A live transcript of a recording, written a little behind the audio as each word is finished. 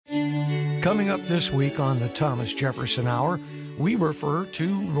Coming up this week on the Thomas Jefferson Hour, we refer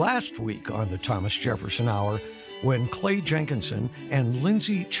to last week on the Thomas Jefferson Hour when Clay Jenkinson and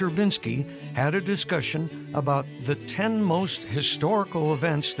Lindsay Chervinsky had a discussion about the 10 most historical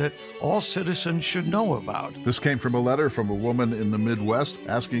events that all citizens should know about. This came from a letter from a woman in the Midwest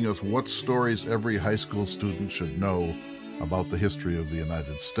asking us what stories every high school student should know about the history of the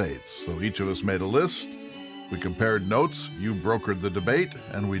United States. So each of us made a list. We compared notes, you brokered the debate,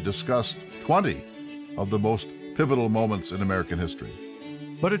 and we discussed 20 of the most pivotal moments in American history.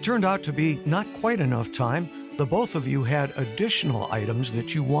 But it turned out to be not quite enough time. The both of you had additional items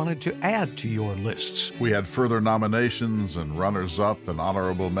that you wanted to add to your lists. We had further nominations and runners-up and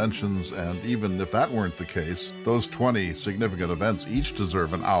honorable mentions, and even if that weren't the case, those 20 significant events each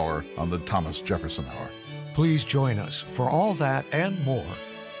deserve an hour on the Thomas Jefferson Hour. Please join us for all that and more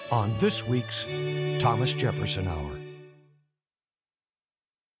on this week's Thomas Jefferson Hour.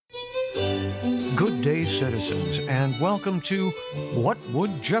 Good day, citizens, and welcome to What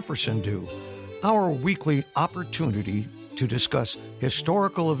Would Jefferson Do? Our weekly opportunity to discuss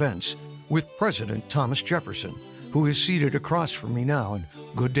historical events with President Thomas Jefferson, who is seated across from me now. And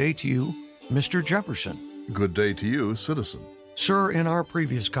good day to you, Mr. Jefferson. Good day to you, citizen. Sir, in our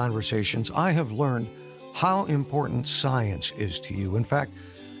previous conversations, I have learned how important science is to you. In fact,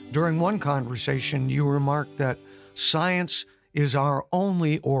 during one conversation, you remarked that science is our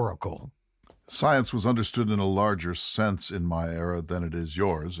only oracle. Science was understood in a larger sense in my era than it is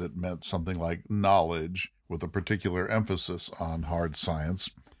yours. It meant something like knowledge, with a particular emphasis on hard science.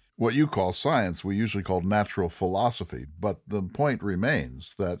 What you call science, we usually call natural philosophy. But the point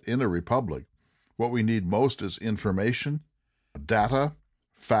remains that in a republic, what we need most is information, data,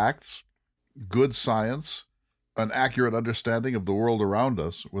 facts, good science, an accurate understanding of the world around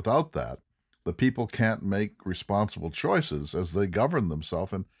us. Without that, the people can't make responsible choices as they govern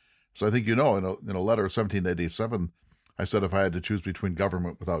themselves. And so I think you know, in a letter of 1787, I said if I had to choose between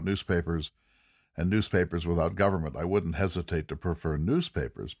government without newspapers and newspapers without government, I wouldn't hesitate to prefer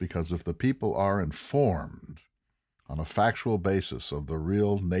newspapers, because if the people are informed on a factual basis of the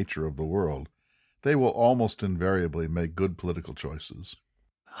real nature of the world, they will almost invariably make good political choices.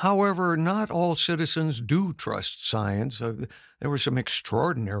 However, not all citizens do trust science. There were some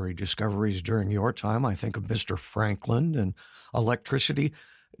extraordinary discoveries during your time. I think of Mr. Franklin and electricity.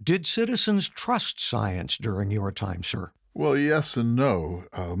 Did citizens trust science during your time, sir? Well, yes and no.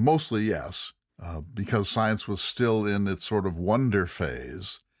 Mostly yes, because science was still in its sort of wonder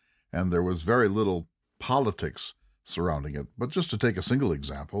phase, and there was very little politics surrounding it. But just to take a single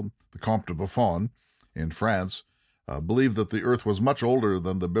example, the Comte de Buffon in France believed that the earth was much older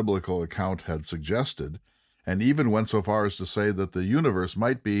than the biblical account had suggested, and even went so far as to say that the universe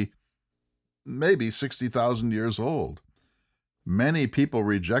might be maybe 60,000 years old. Many people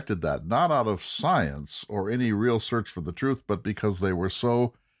rejected that, not out of science or any real search for the truth, but because they were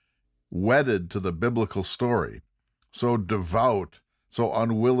so wedded to the biblical story, so devout, so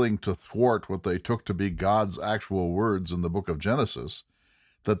unwilling to thwart what they took to be God's actual words in the book of Genesis,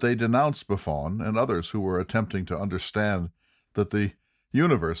 that they denounced Buffon and others who were attempting to understand that the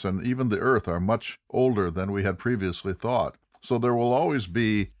universe and even the earth are much older than we had previously thought. So there will always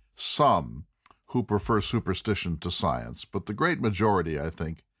be some who prefer superstition to science, but the great majority, I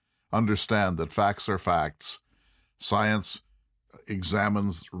think, understand that facts are facts. Science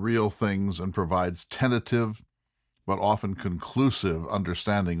examines real things and provides tentative but often conclusive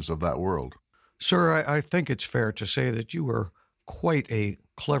understandings of that world. Sir, I think it's fair to say that you were quite a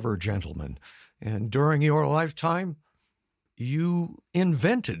clever gentleman, and during your lifetime, you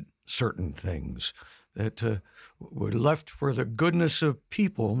invented certain things that were left for the goodness of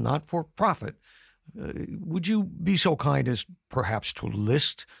people, not for profit. Would you be so kind as perhaps to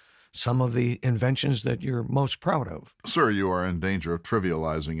list some of the inventions that you're most proud of? Sir, you are in danger of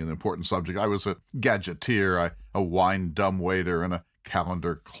trivializing an important subject. I was a gadgeteer, a wine dumbwaiter, and a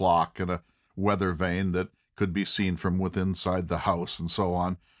calendar clock, and a weather vane that could be seen from within inside the house, and so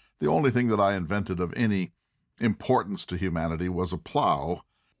on. The only thing that I invented of any importance to humanity was a plow.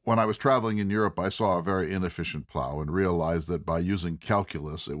 When I was traveling in Europe, I saw a very inefficient plow and realized that by using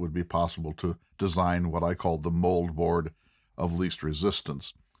calculus, it would be possible to design what I called the mold board of least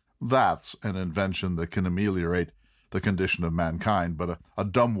resistance. That's an invention that can ameliorate the condition of mankind, but a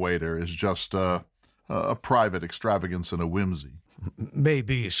dumbwaiter is just a private extravagance and a whimsy.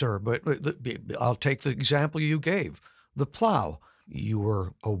 Maybe, sir, but I'll take the example you gave, the plow. You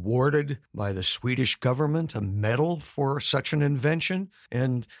were awarded by the Swedish government a medal for such an invention,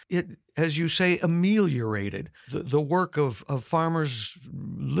 and it, as you say, ameliorated the work of farmers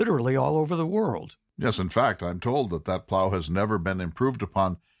literally all over the world. Yes, in fact, I'm told that plow has never been improved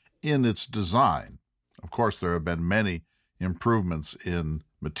upon in its design. Of course, there have been many improvements in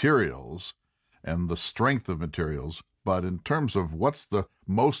materials and the strength of materials, but in terms of what's the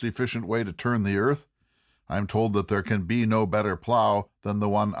most efficient way to turn the earth, I'm told that there can be no better plow than the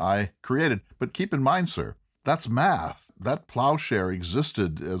one I created. But keep in mind, sir, that's math. That plowshare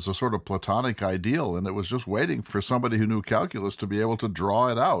existed as a sort of Platonic ideal, and it was just waiting for somebody who knew calculus to be able to draw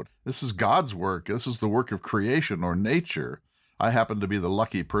it out. This is God's work. This is the work of creation or nature. I happen to be the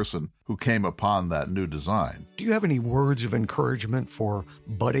lucky person who came upon that new design. Do you have any words of encouragement for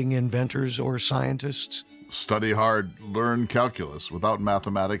budding inventors or scientists? Study hard, learn calculus. Without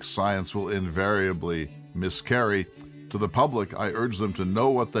mathematics, science will invariably miscarry. To the public, I urge them to know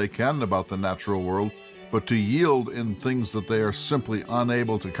what they can about the natural world, but to yield in things that they are simply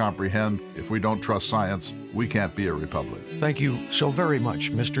unable to comprehend. If we don't trust science, we can't be a republic. Thank you so very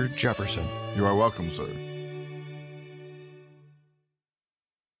much, Mr. Jefferson. You are welcome, sir.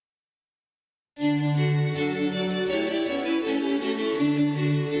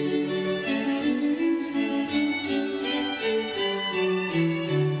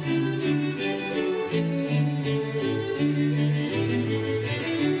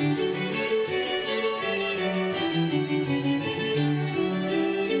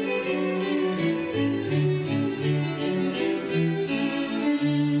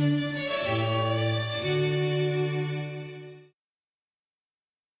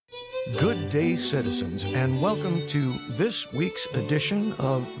 Good day, citizens, and welcome to this week's edition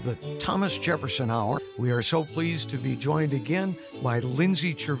of the Thomas Jefferson Hour. We are so pleased to be joined again by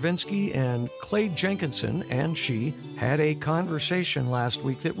Lindsay Chervinsky and Clay Jenkinson, and she had a conversation last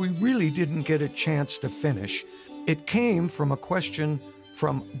week that we really didn't get a chance to finish. It came from a question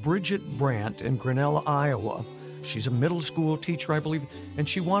from Bridget Brandt in Grinnell, Iowa. She's a middle school teacher, I believe, and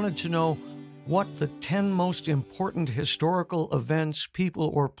she wanted to know what the 10 most important historical events, people,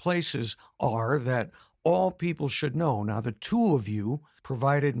 or places are that all people should know. Now, the two of you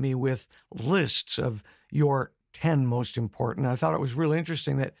provided me with lists of your 10 most important. I thought it was really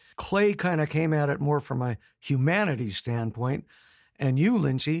interesting that Clay kind of came at it more from a humanities standpoint, and you,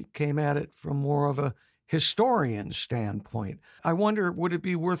 Lindsay, came at it from more of a historian standpoint. I wonder, would it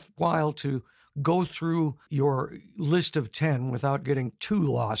be worthwhile to go through your list of 10 without getting too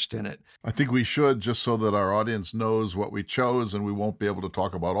lost in it? I think we should, just so that our audience knows what we chose, and we won't be able to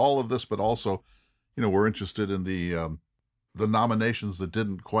talk about all of this, but also, we're interested in the nominations that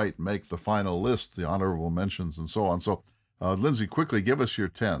didn't quite make the final list, the honorable mentions and so on. So, Lindsay, quickly give us your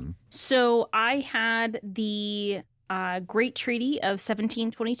 10. So I had the Great Treaty of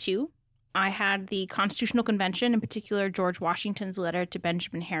 1722. I had the Constitutional Convention, in particular George Washington's letter to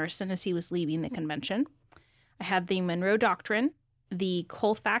Benjamin Harrison as he was leaving the convention. I had the Monroe Doctrine, the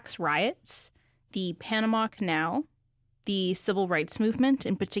Colfax riots, the Panama Canal, the Civil Rights Movement,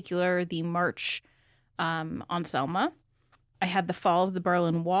 in particular the March on Selma. I had the fall of the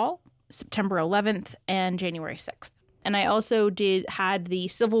Berlin Wall, September 11th, and January 6th. And I also had the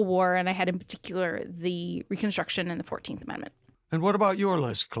Civil War, and I had in particular the Reconstruction and the 14th Amendment. And what about your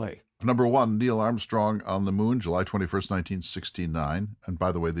list, Clay? Number 1, Neil Armstrong on the moon, July 21st, 1969. And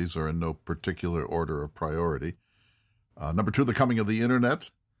by the way, these are in no particular order of priority. Number 2, the coming of the internet,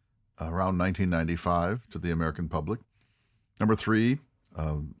 around 1995 to the American public. Number 3,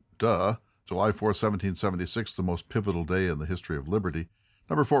 July 4th, 1776, the most pivotal day in the history of liberty.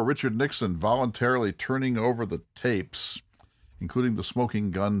 Number 4, Richard Nixon voluntarily turning over the tapes, including the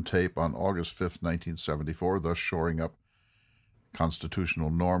smoking gun tape on August 5th, 1974, thus shoring up constitutional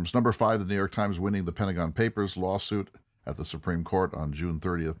norms. Number 5, the New York Times winning the Pentagon Papers lawsuit at the Supreme Court on June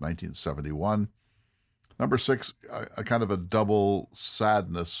 30th, 1971. Number 6, a kind of a double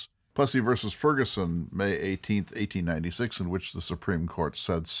sadness. Plessy versus Ferguson, May 18th, 1896, in which the Supreme Court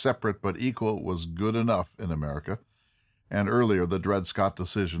said separate but equal was good enough in America. And earlier, the Dred Scott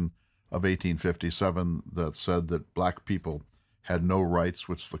decision of 1857 that said that black people had no rights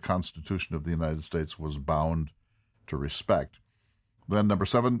which the Constitution of the United States was bound to respect. Then number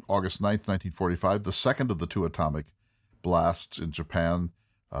 7, August 9th, 1945, the second of the 2 atomic blasts in Japan,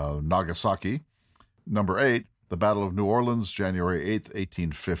 Nagasaki. Number 8, the Battle of New Orleans, January 8th,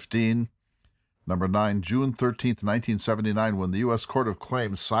 1815. Number 9, June 13th, 1979, when the U.S. Court of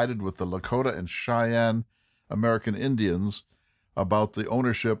Claims sided with the Lakota and Cheyenne American Indians about the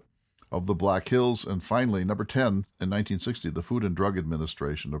ownership of the Black Hills. And finally, number 10, in 1960, the Food and Drug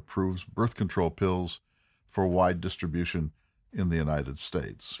Administration approves birth control pills for wide distribution in the United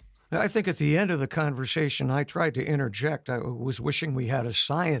States. I think at the end of the conversation, I tried to interject. I was wishing we had a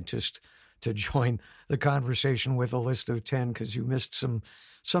scientist to join the conversation with a list of 10, because you missed some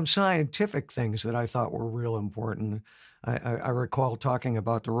scientific things that I thought were real important. I recall talking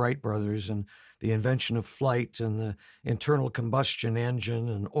about the Wright brothers and the invention of flight and the internal combustion engine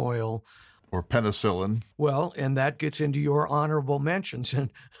and oil. Or penicillin. Well, and that gets into your honorable mentions.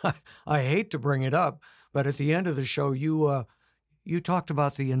 And I hate to bring it up, but at the end of the show, you talked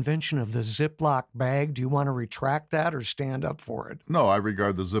about the invention of the Ziploc bag. Do you want to retract that or stand up for it? No, I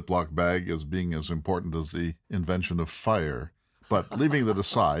regard the Ziploc bag as being as important as the invention of fire. But leaving that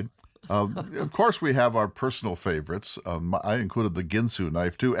aside, of course we have our personal favorites. I included the Ginsu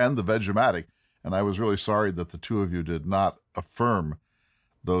knife too, and the Vegematic. And I was really sorry that the two of you did not affirm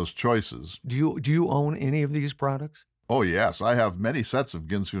those choices. Do you own any of these products? Oh, yes. I have many sets of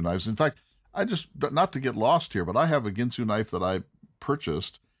Ginsu knives. In fact, not to get lost here, but I have a Ginsu knife that I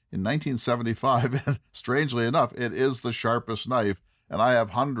purchased in 1975, and strangely enough, it is the sharpest knife, and I have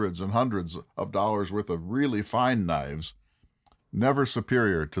hundreds and hundreds of dollars worth of really fine knives, never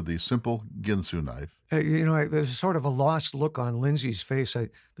superior to the simple Ginsu knife. There's sort of a lost look on Lindsay's face.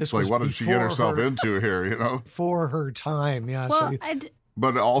 This was what did she get herself into here, Before her time, yeah. Well,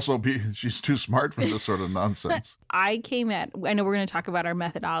 But also, she's too smart for this sort of nonsense. I know we're going to talk about our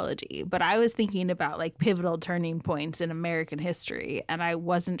methodology, but I was thinking about like pivotal turning points in American history, and I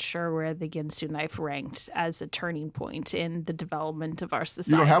wasn't sure where the Ginsu knife ranked as a turning point in the development of our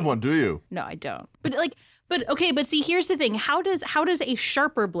society. You don't have one, do you? No, I don't. But see, here's the thing. How does a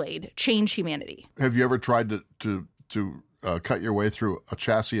sharper blade change humanity? Have you ever tried to cut your way through a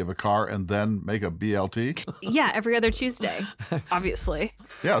chassis of a car and then make a BLT? Yeah, every other Tuesday, obviously.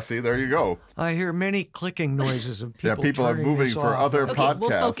 Yeah, see, there you go. I hear many clicking noises of people. Yeah, people are moving for other podcasts. We'll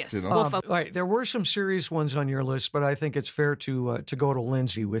focus. All right, there were some serious ones on your list, but I think it's fair to go to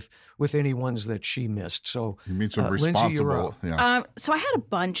Lindsay with any ones that she missed. So you mean some responsible? Lindsay, you're up. Yeah. So I had a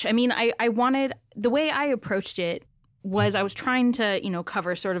bunch. I mean, I wanted, the way I approached it was I was trying to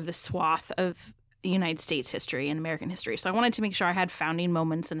cover sort of the swath of the United States history and American history. So I wanted to make sure I had founding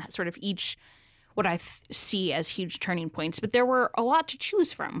moments and sort of each what I see as huge turning points. But there were a lot to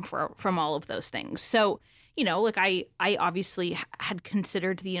choose from all of those things. So, I obviously had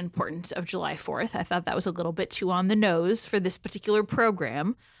considered the importance of July 4th. I thought that was a little bit too on the nose for this particular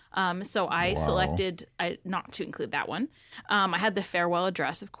program. So I selected not to include that one. I had the farewell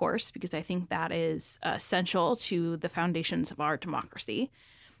address, of course, because I think that is essential to the foundations of our democracy.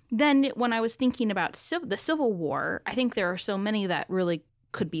 Then when I was thinking about the Civil War, I think there are so many that really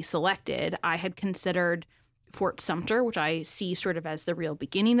could be selected. I had considered Fort Sumter, which I see sort of as the real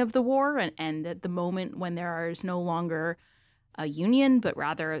beginning of the war and the moment when there is no longer a union, but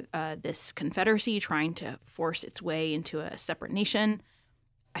rather this Confederacy trying to force its way into a separate nation.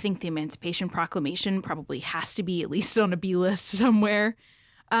 I think the Emancipation Proclamation probably has to be at least on a B list somewhere.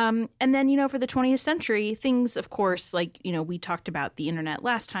 And then, for the 20th century, things, of course, like, we talked about the internet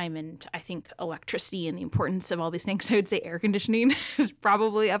last time, and I think electricity and the importance of all these things. I would say air conditioning is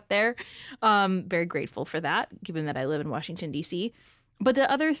probably up there. Very grateful for that, given that I live in Washington, D.C. But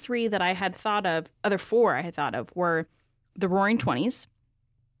the other four I had thought of were the Roaring Twenties.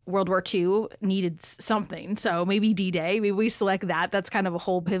 World War II needed something. So maybe D-Day, maybe we select that. That's kind of a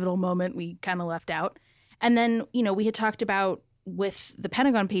whole pivotal moment we kind of left out. And then, we had talked about with the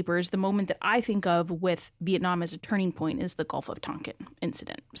Pentagon Papers, the moment that I think of with Vietnam as a turning point is the Gulf of Tonkin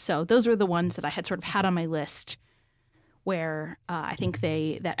incident. So those were the ones that I had sort of had on my list where I think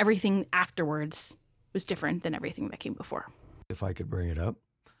that everything afterwards was different than everything that came before. If I could bring it up,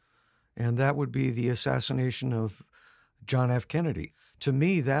 and that would be the assassination of John F. Kennedy. To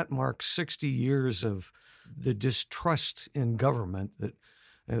me, that marks 60 years of the distrust in government that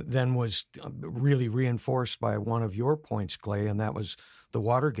then was really reinforced by one of your points, Clay, and that was the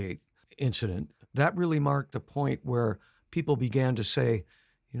Watergate incident. That really marked the point where people began to say,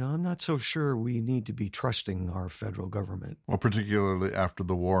 I'm not so sure we need to be trusting our federal government. Well, particularly after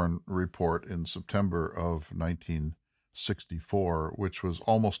the Warren Report in September of 1964, which was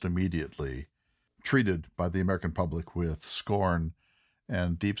almost immediately treated by the American public with scorn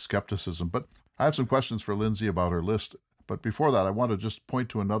and deep skepticism. But I have some questions for Lindsay about her list. But before that, I want to just point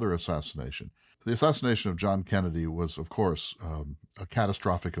to another assassination. The assassination of John Kennedy was, of course, a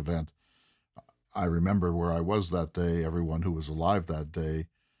catastrophic event. I remember where I was that day. Everyone who was alive that day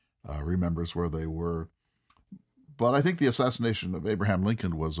remembers where they were. But I think the assassination of Abraham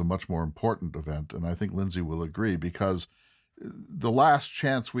Lincoln was a much more important event, and I think Lindsay will agree, because the last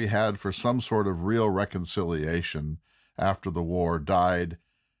chance we had for some sort of real reconciliation after the war died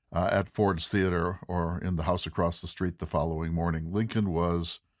at Ford's Theater or in the house across the street the following morning. Lincoln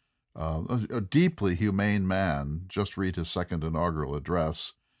was a deeply humane man. Just read his second inaugural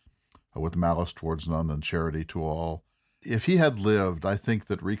address, with malice towards none and charity to all. If he had lived, I think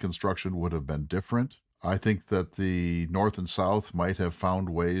that Reconstruction would have been different. I think that the North and South might have found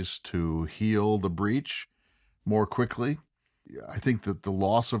ways to heal the breach more quickly. I think that the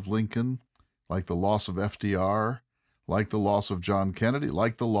loss of Lincoln, like the loss of FDR, like the loss of John Kennedy,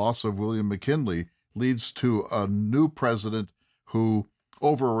 like the loss of William McKinley, leads to a new president who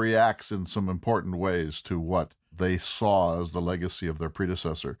overreacts in some important ways to what they saw as the legacy of their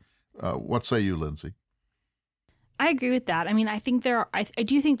predecessor. What say you, Lindsay? I agree with that. I mean, I think I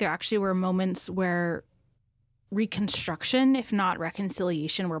do think there actually were moments where reconstruction, if not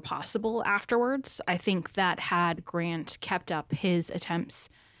reconciliation, were possible afterwards. I think that had Grant kept up his attempts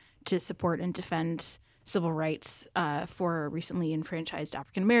to support and defend civil rights for recently enfranchised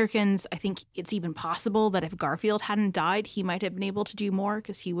African Americans, I think it's even possible that if Garfield hadn't died, he might have been able to do more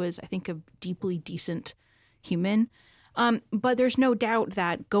because he was, I think, a deeply decent human. But there's no doubt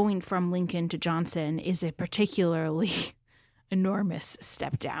that going from Lincoln to Johnson is a particularly enormous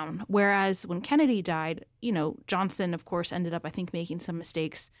step down. Whereas when Kennedy died, Johnson, of course, ended up, I think, making some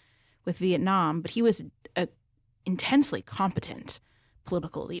mistakes with Vietnam, but he was an intensely competent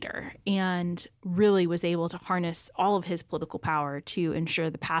political leader and really was able to harness all of his political power to ensure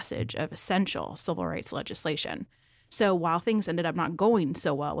the passage of essential civil rights legislation. So while things ended up not going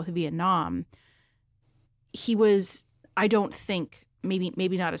so well with Vietnam, he was, I don't think,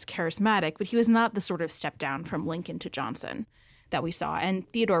 maybe not as charismatic, but he was not the sort of step down from Lincoln to Johnson that we saw. And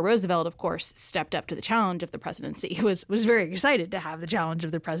Theodore Roosevelt, of course, stepped up to the challenge of the presidency. He was very excited to have the challenge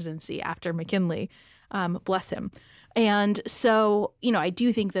of the presidency after McKinley. Bless him. And so, I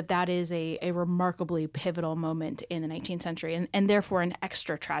do think that is a remarkably pivotal moment in the 19th century and therefore an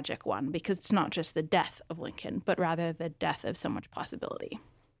extra tragic one because it's not just the death of Lincoln, but rather the death of so much possibility.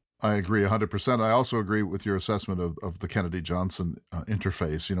 I agree 100%. I also agree with your assessment of the Kennedy-Johnson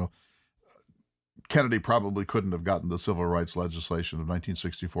interface. Kennedy probably couldn't have gotten the civil rights legislation of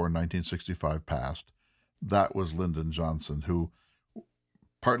 1964 and 1965 passed. That was Lyndon Johnson, who,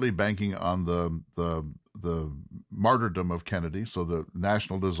 partly banking on the martyrdom of Kennedy, so the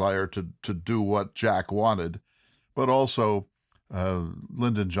national desire to do what Jack wanted, but also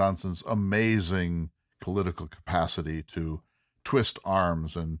Lyndon Johnson's amazing political capacity to twist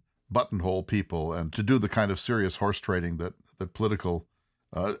arms and buttonhole people and to do the kind of serious horse trading that political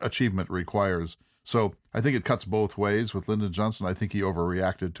achievement requires. So I think it cuts both ways with Lyndon Johnson. I think he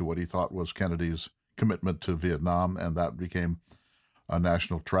overreacted to what he thought was Kennedy's commitment to Vietnam, and that became a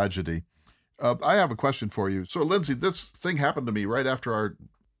national tragedy. I have a question for you. So, Lindsay, this thing happened to me right after our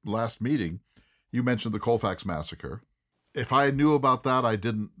last meeting. You mentioned the Colfax Massacre. If I knew about that, I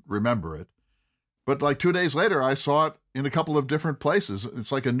didn't remember it. But like 2 days later, I saw it in a couple of different places.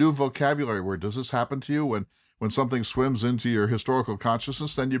 It's like a new vocabulary word. Does this happen to you when something swims into your historical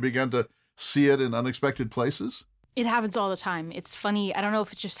consciousness, then you begin to see it in unexpected places? It happens all the time. It's funny. I don't know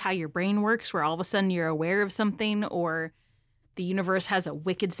if it's just how your brain works, where all of a sudden you're aware of something or the universe has a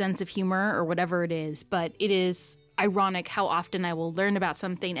wicked sense of humor or whatever it is, but it is ironic how often I will learn about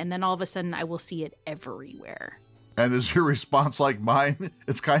something and then all of a sudden I will see it everywhere. And is your response like mine?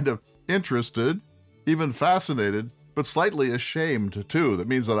 It's kind of interested, even fascinated, but slightly ashamed too. That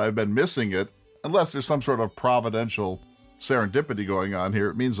means that I've been missing it. Unless there's some sort of providential serendipity going on here,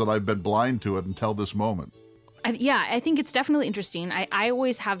 it means that I've been blind to it until this moment. I think it's definitely interesting. I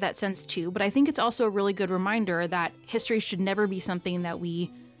always have that sense too, but I think it's also a really good reminder that history should never be something that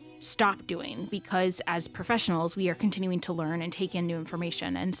we stop doing because as professionals, we are continuing to learn and take in new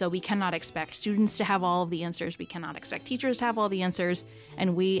information. And so we cannot expect students to have all of the answers. We cannot expect teachers to have all the answers.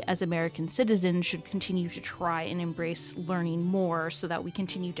 And we as American citizens should continue to try and embrace learning more so that we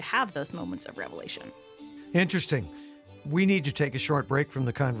continue to have those moments of revelation. Interesting. We need to take a short break from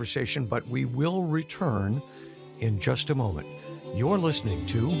the conversation, but we will return in just a moment. You're listening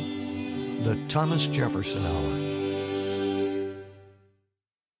to the Thomas Jefferson Hour.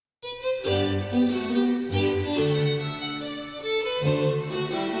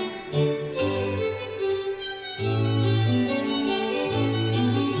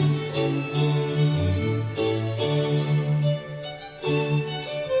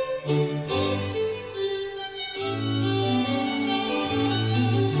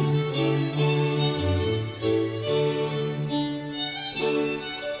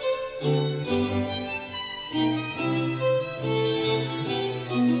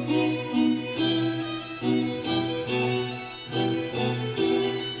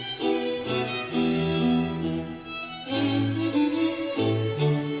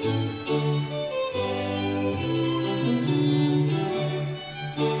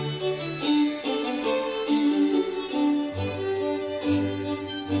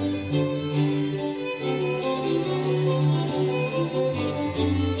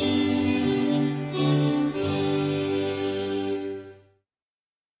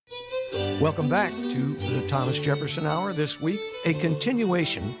 Welcome back to the Thomas Jefferson Hour. This week, a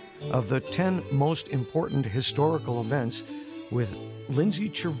continuation of the 10 most important historical events with Lindsay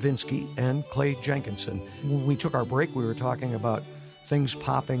Chervinsky and Clay Jenkinson. When we took our break, we were talking about things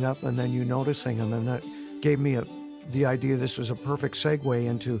popping up and then you noticing them, and that gave me the idea this was a perfect segue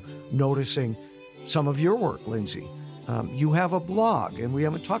into noticing some of your work, Lindsay. You have a blog, and we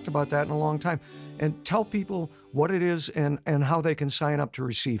haven't talked about that in a long time. And tell people what it is and how they can sign up to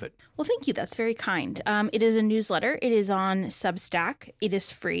receive it. Well, thank you. That's very kind. It is a newsletter. It is on Substack. It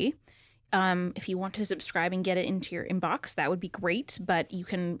is free. If you want to subscribe and get it into your inbox, that would be great, but you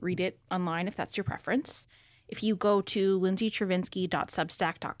can read it online if that's your preference. If you go to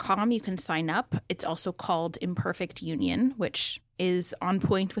lindsaychervinsky.substack.com, you can sign up. It's also called Imperfect Union, which is on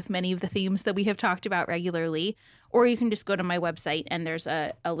point with many of the themes that we have talked about regularly. Or you can just go to my website and there's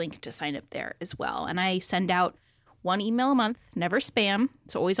a link to sign up there as well. And I send out one email a month, never spam.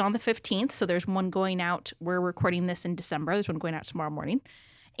 It's always on the 15th. So there's one going out. We're recording this in December. There's one going out tomorrow morning.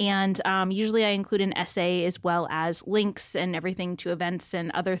 And usually I include an essay as well as links and everything to events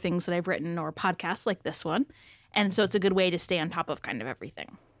and other things that I've written or podcasts like this one. And so it's a good way to stay on top of kind of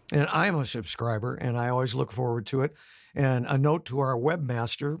everything. And I'm a subscriber, and I always look forward to it. And a note to our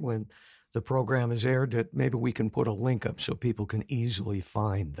webmaster when the program is aired that maybe we can put a link up so people can easily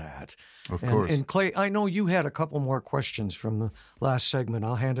find that. Of course. And Clay, I know you had a couple more questions from the last segment.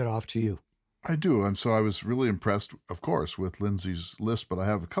 I'll hand it off to you. I do. And so I was really impressed, of course, with Lindsay's list, but I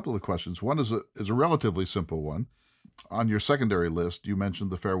have a couple of questions. One is a relatively simple one. On your secondary list, you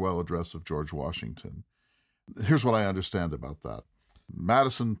mentioned the farewell address of George Washington. Here's what I understand about that.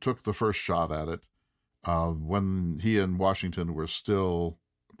 Madison took the first shot at it when he and Washington were still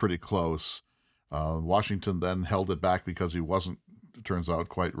pretty close. Washington then held it back because he wasn't, it turns out,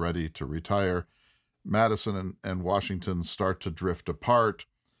 quite ready to retire. Madison and Washington start to drift apart.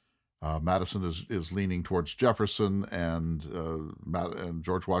 Madison is leaning towards Jefferson, and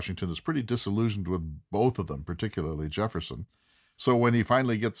George Washington is pretty disillusioned with both of them, particularly Jefferson. So when he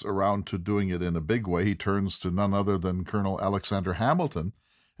finally gets around to doing it in a big way, he turns to none other than Colonel Alexander Hamilton.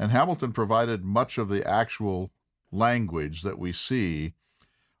 And Hamilton provided much of the actual language that we see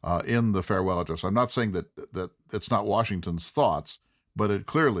in the farewell address. I'm not saying that it's not Washington's thoughts, but it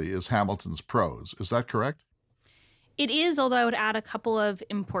clearly is Hamilton's prose. Is that correct? It is, although I would add a couple of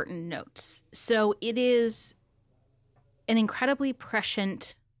important notes. So it is an incredibly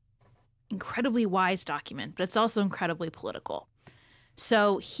prescient, incredibly wise document, but it's also incredibly political.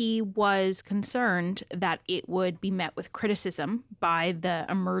 So he was concerned that it would be met with criticism by the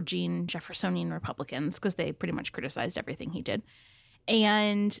emerging Jeffersonian Republicans because they pretty much criticized everything he did.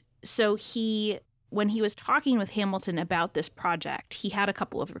 And so when he was talking with Hamilton about this project, he had a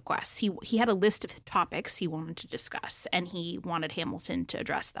couple of requests. He had a list of topics he wanted to discuss, and he wanted Hamilton to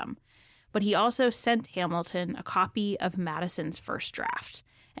address them. But he also sent Hamilton a copy of Madison's first draft,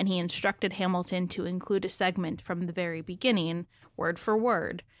 and he instructed Hamilton to include a segment from the very beginning, word for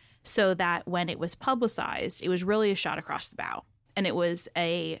word, so that when it was publicized, it was really a shot across the bow. And it was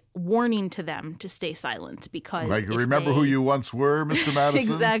a warning to them to stay silent because like, remember who you once were, Mr. Madison?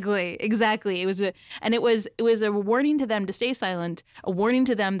 Exactly. It was a warning to them to stay silent, a warning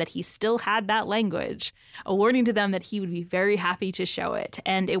to them that he still had that language, a warning to them that he would be very happy to show it.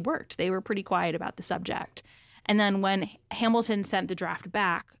 And it worked. They were pretty quiet about the subject. And then when Hamilton sent the draft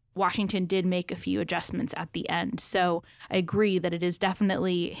back, Washington did make a few adjustments at the end. So I agree that it is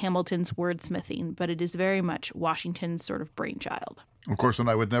definitely Hamilton's wordsmithing, but it is very much Washington's sort of brainchild. Of course, and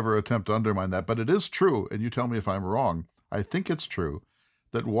I would never attempt to undermine that, but it is true, and you tell me if I'm wrong, I think it's true,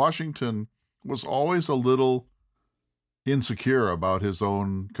 that Washington was always a little insecure about his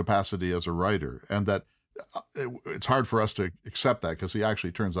own capacity as a writer, and that it's hard for us to accept that because he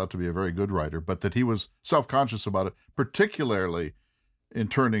actually turns out to be a very good writer, but that he was self-conscious about it, particularly in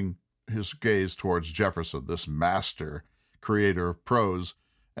turning his gaze towards Jefferson, this master creator of prose.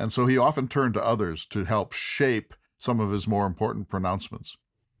 And so he often turned to others to help shape some of his more important pronouncements.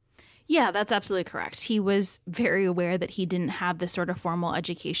 Yeah, that's absolutely correct. He was very aware that he didn't have the sort of formal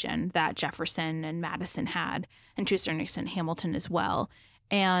education that Jefferson and Madison had, and to a certain extent Hamilton as well.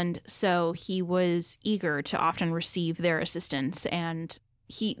 And so he was eager to often receive their assistance. And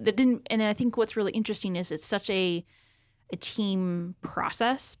I think what's really interesting is it's such a team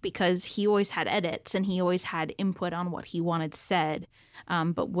process because he always had edits and he always had input on what he wanted said,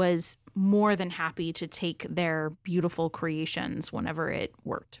 but was more than happy to take their beautiful creations whenever it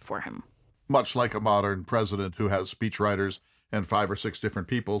worked for him. Much like a modern president who has speechwriters and 5 or 6 different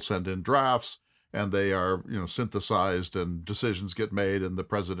people send in drafts and they are, synthesized and decisions get made and the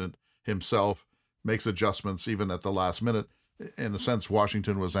president himself makes adjustments even at the last minute. in a sense,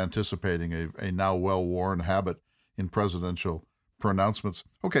 Washington was anticipating a now well-worn habit in presidential pronouncements.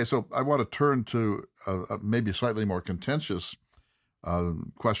 Okay, so I want to turn to maybe a slightly more contentious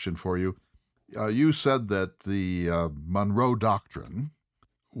question for you. You said that the Monroe Doctrine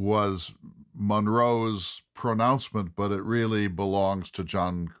was Monroe's pronouncement, but it really belongs to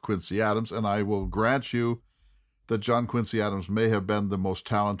John Quincy Adams, and I will grant you that John Quincy Adams may have been the most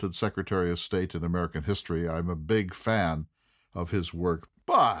talented Secretary of State in American history. I'm a big fan of his work,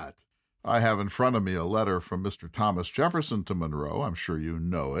 but I have in front of me a letter from Mr. Thomas Jefferson to Monroe. I'm sure you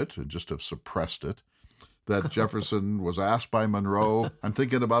know it and just have suppressed it. That Jefferson was asked by Monroe, I'm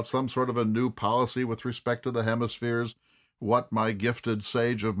thinking about some sort of a new policy with respect to the hemispheres. What, my gifted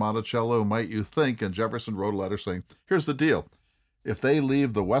sage of Monticello, might you think? And Jefferson wrote a letter saying, here's the deal. If they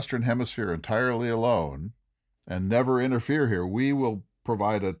leave the Western Hemisphere entirely alone and never interfere here, we will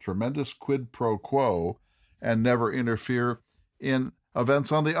provide a tremendous quid pro quo and never interfere in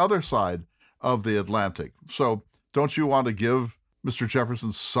events on the other side of the Atlantic. So don't you want to give Mr.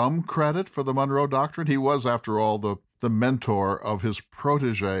 Jefferson some credit for the Monroe Doctrine? He was, after all, the mentor of his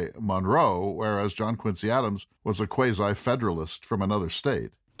protege Monroe, whereas John Quincy Adams was a quasi-federalist from another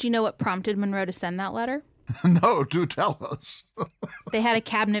state. Do you know what prompted Monroe to send that letter? No, do tell us. They had a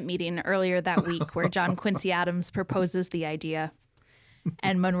cabinet meeting earlier that week where John Quincy Adams proposes the idea,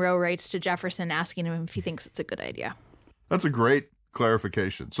 and Monroe writes to Jefferson asking him if he thinks it's a good idea. That's a great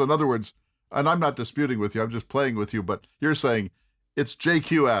clarification. So in other words, and I'm not disputing with you, I'm just playing with you, but you're saying it's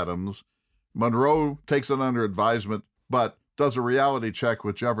J.Q. Adams. Monroe takes it under advisement, but does a reality check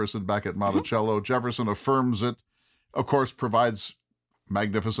with Jefferson back at Monticello. Mm-hmm. Jefferson affirms it, of course, provides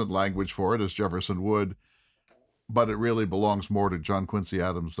magnificent language for it, as Jefferson would, but it really belongs more to John Quincy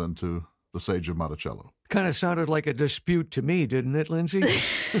Adams than to the sage of Monticello. Kind of sounded like a dispute to me, didn't it, Lindsay?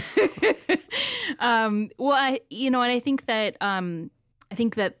 Well, I think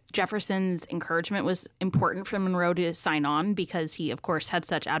that Jefferson's encouragement was important for Monroe to sign on because he, of course, had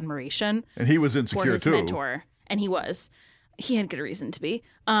such admiration. And he was insecure, for his too. Mentor. And he was. He had good reason to be,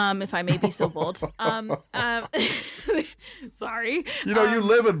 if I may be so bold. Sorry. You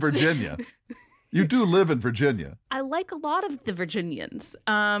live in Virginia. You do live in Virginia. I like a lot of the Virginians.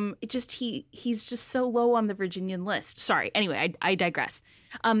 He's just so low on the Virginian list. Sorry. Anyway, I digress.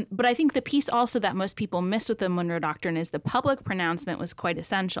 But I think the piece also that most people miss with the Monroe Doctrine is the public pronouncement was quite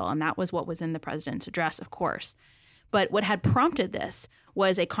essential, and that was what was in the president's address, of course. But what had prompted this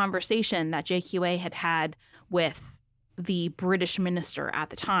was a conversation that JQA had had with the British minister at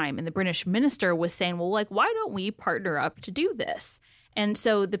the time. And the British minister was saying, well, why don't we partner up to do this? And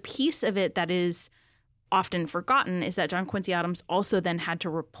so the piece of it that is often forgotten is that John Quincy Adams also then had to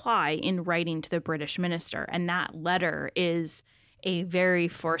reply in writing to the British minister. And that letter is a very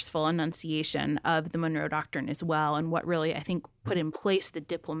forceful enunciation of the Monroe Doctrine as well, and what really, I think, put in place the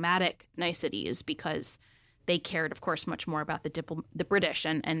diplomatic niceties, because they cared, of course, much more about the British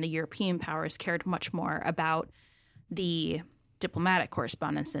and the European powers cared much more about the diplomatic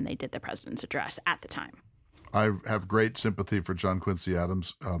correspondence than they did the president's address at the time. I have great sympathy for John Quincy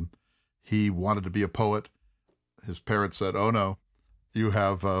Adams. He wanted to be a poet. His parents said, "Oh no, you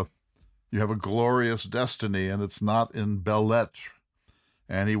have a glorious destiny, and it's not in belles lettres."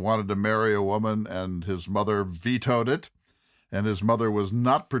 And he wanted to marry a woman, and his mother vetoed it. And his mother was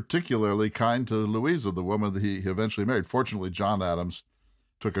not particularly kind to Louisa, the woman that he eventually married. Fortunately, John Adams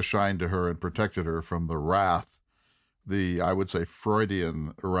took a shine to her and protected her from the wrath, I would say,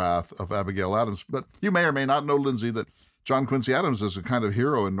 Freudian wrath of Abigail Adams. But you may or may not know, Lindsay, that John Quincy Adams is a kind of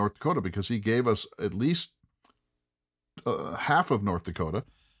hero in North Dakota because he gave us at least half of North Dakota.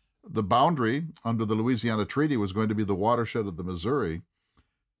 The boundary under the Louisiana Treaty was going to be the watershed of the Missouri.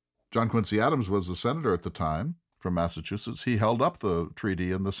 John Quincy Adams was the senator at the time from Massachusetts. He held up the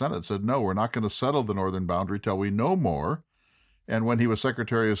treaty in the Senate, said, no, we're not going to settle the northern boundary till we know more. And when he was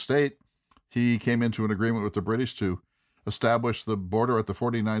Secretary of State, he came into an agreement with the British to establish the border at the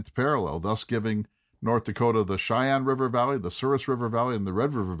 49th parallel, thus giving North Dakota the Cheyenne River Valley, the Souris River Valley, and the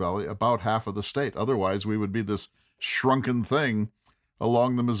Red River Valley, about half of the state. Otherwise, we would be this shrunken thing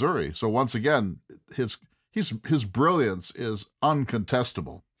along the Missouri. So once again, his brilliance is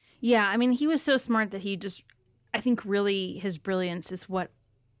uncontestable. Yeah, I mean, he was so smart that I think really his brilliance is what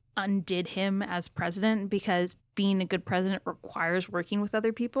undid him as president, because being a good president requires working with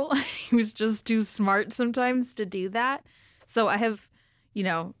other people. He was just too smart sometimes to do that. So I have,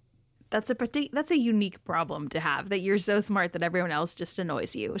 that's a unique problem to have, that you're so smart that everyone else just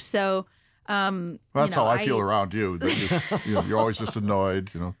annoys you. So that's how I feel around you. That you're always just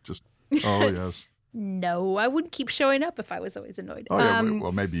annoyed, just, oh, yes. No, I wouldn't keep showing up if I was always annoyed. Oh, yeah.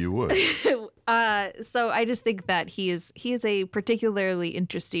 Well, maybe you would. So I just think that he is a particularly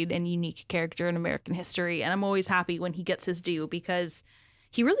interesting and unique character in American history, and I'm always happy when he gets his due because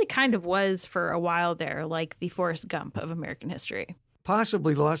he really kind of was for a while there like the Forrest Gump of American history.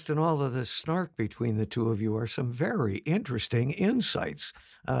 Possibly lost in all of the snark between the two of you are some very interesting insights.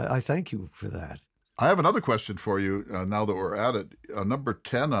 I thank you for that. I have another question for you now that we're at it. Number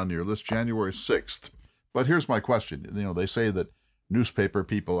 10 on your list, January 6th. But here's my question. They say that newspaper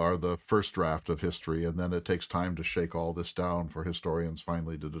people are the first draft of history, and then it takes time to shake all this down for historians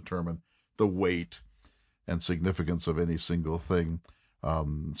finally to determine the weight and significance of any single thing.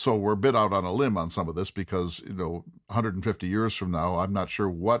 So we're a bit out on a limb on some of this because, 150 years from now, I'm not sure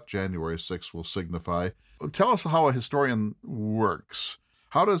what January 6th will signify. Tell us how a historian works.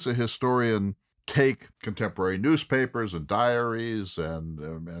 How does a historian take contemporary newspapers and diaries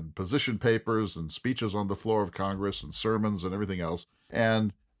and position papers and speeches on the floor of Congress and sermons and everything else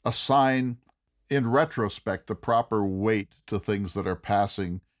and assign, in retrospect, the proper weight to things that are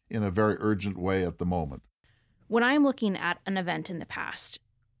passing in a very urgent way at the moment? When I'm looking at an event in the past,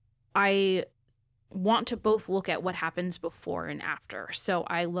 I want to both look at what happens before and after. So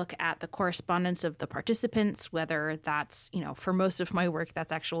I look at the correspondence of the participants, whether that's, for most of my work,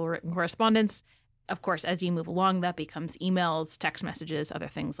 that's actual written correspondence. Of course, as you move along, that becomes emails, text messages, other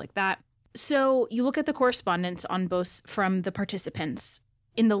things like that. So you look at the correspondence on both from the participants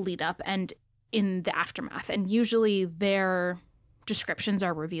in the lead up and in the aftermath. And usually their descriptions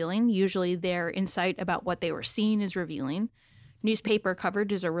are revealing. Usually their insight about what they were seeing is revealing. Newspaper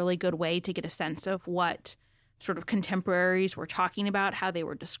coverage is a really good way to get a sense of what sort of contemporaries were talking about, how they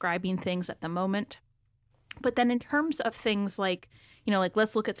were describing things at the moment. But then in terms of things like,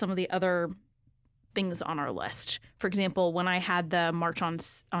 let's look at some of the other things on our list. For example, when I had the March on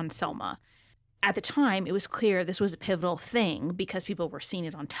Selma, at the time, it was clear this was a pivotal thing because people were seeing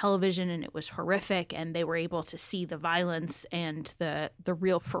it on television and it was horrific and they were able to see the violence and the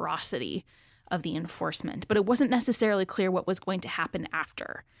real ferocity of the enforcement. But it wasn't necessarily clear what was going to happen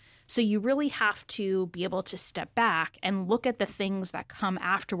after. So you really have to be able to step back and look at the things that come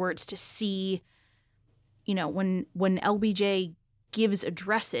afterwards to see, when LBJ gives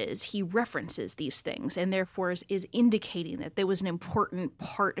addresses, he references these things and therefore is indicating that there was an important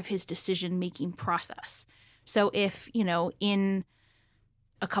part of his decision-making process. So if, in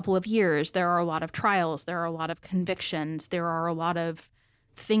a couple of years, there are a lot of trials, there are a lot of convictions, there are a lot of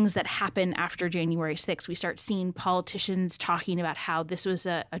things that happen after January 6th, we start seeing politicians talking about how this was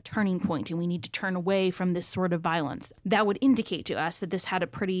a turning point and we need to turn away from this sort of violence. That would indicate to us that this had a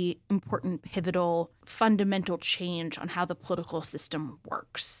pretty important, pivotal, fundamental change on how the political system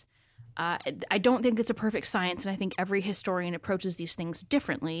works. I don't think it's a perfect science, and I think every historian approaches these things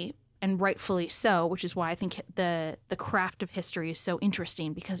differently, and rightfully so, which is why I think the craft of history is so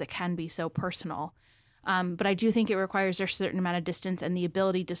interesting because it can be so personal. But I do think it requires a certain amount of distance and the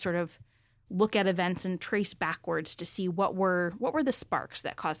ability to sort of look at events and trace backwards to see what were the sparks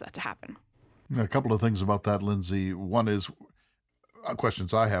that caused that to happen. A couple of things about that, Lindsay. One is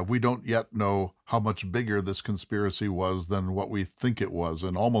questions I have. We don't yet know how much bigger this conspiracy was than what we think it was.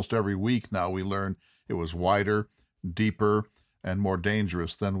 And almost every week now we learn it was wider, deeper, and more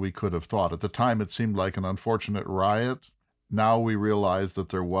dangerous than we could have thought. At the time, it seemed like an unfortunate riot. Now we realize that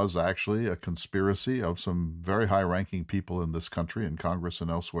there was actually a conspiracy of some very high-ranking people in this country, in Congress and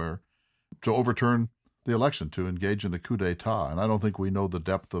elsewhere, to overturn the election, to engage in a coup d'etat. And I don't think we know the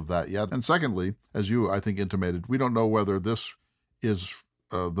depth of that yet. And secondly, as you, I think, intimated, we don't know whether this is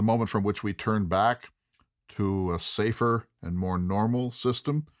the moment from which we turn back to a safer and more normal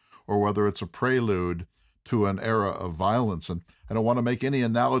system, or whether it's a prelude to an era of violence. And I don't want to make any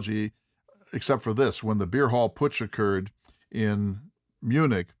analogy except for this. When the beer hall putsch occurred in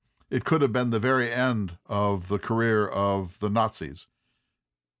Munich, it could have been the very end of the career of the Nazis.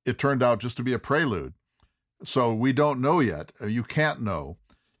 It turned out just to be a prelude. So we don't know yet. You can't know.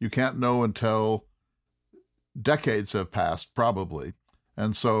 You can't know until decades have passed, probably.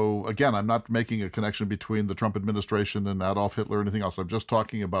 And so, again, I'm not making a connection between the Trump administration and Adolf Hitler or anything else. I'm just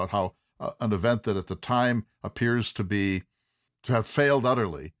talking about how an event that at the time appears to have failed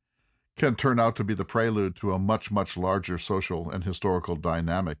utterly can turn out to be the prelude to a much, much larger social and historical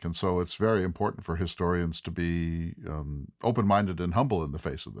dynamic. And so it's very important for historians to be open-minded and humble in the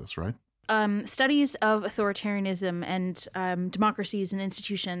face of this, right? Studies of authoritarianism and democracies and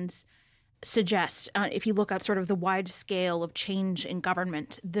institutions suggest, if you look at sort of the wide scale of change in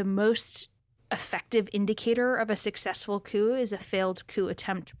government, the most effective indicator of a successful coup is a failed coup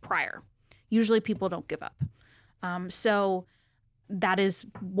attempt prior. Usually people don't give up. So that is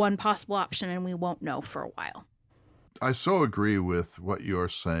one possible option, and we won't know for a while. I so agree with what you're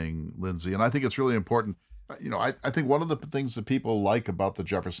saying, Lindsay, and I think it's really important. I think one of the things that people like about the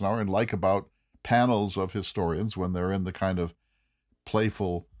Jefferson Hour and like about panels of historians when they're in the kind of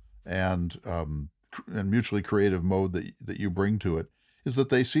playful and mutually creative mode that you bring to it is that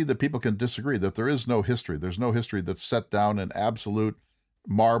they see that people can disagree, that there is no history. There's no history that's set down in absolute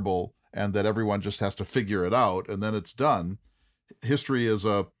marble and that everyone just has to figure it out and then it's done. History is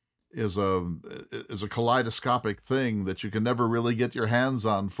a kaleidoscopic thing that you can never really get your hands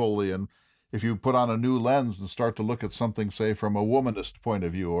on fully. And if you put on a new lens and start to look at something, say, from a womanist point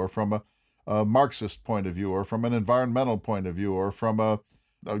of view, or from a Marxist point of view, or from an environmental point of view, or from a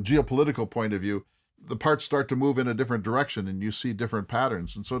geopolitical point of view, the parts start to move in a different direction and you see different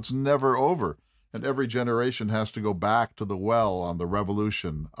patterns. And so it's never over. And every generation has to go back to the well on the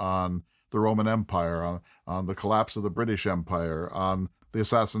revolution, on the Roman Empire, on the collapse of the British Empire, on the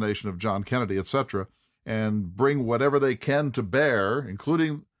assassination of John Kennedy, etc., and bring whatever they can to bear,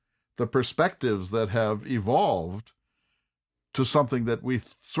 including the perspectives that have evolved to something that we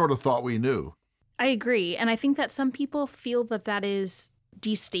sort of thought we knew. I agree. And I think that some people feel that that is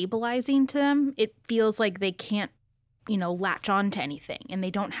destabilizing to them. It feels like they can't, latch on to anything and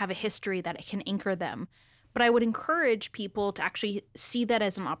they don't have a history that it can anchor them. But I would encourage people to actually see that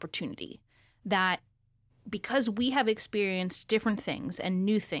as an opportunity, that because we have experienced different things and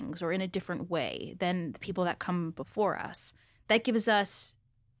new things or in a different way than the people that come before us, that gives us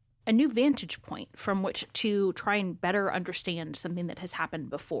a new vantage point from which to try and better understand something that has happened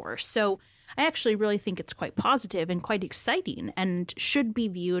before. So I actually really think it's quite positive and quite exciting and should be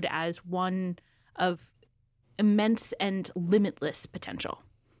viewed as one of immense and limitless potential.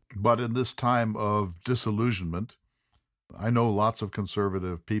 But in this time of disillusionment, I know lots of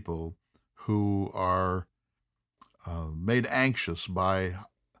conservative people who are made anxious by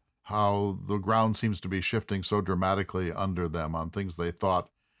how the ground seems to be shifting so dramatically under them on things they thought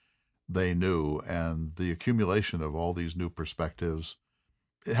they knew, and the accumulation of all these new perspectives,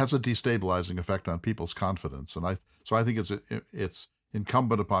 it has a destabilizing effect on people's confidence. And I think it's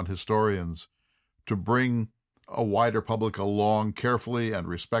incumbent upon historians to bring a wider public along carefully and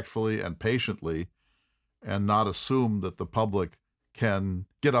respectfully and patiently, and not assume that the public can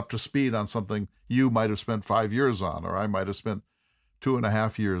get up to speed on something you might have spent 5 years on, or I might have spent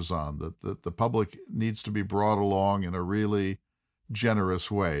 2.5 years on. That the public needs to be brought along in a really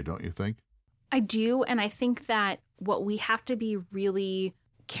generous way, don't you think? I do, and I think that what we have to be really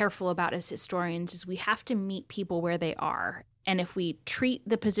careful about as historians is we have to meet people where they are. And if we treat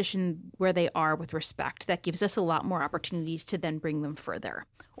the position where they are with respect, that gives us a lot more opportunities to then bring them further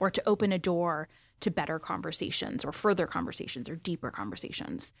or to open a door to better conversations or further conversations or deeper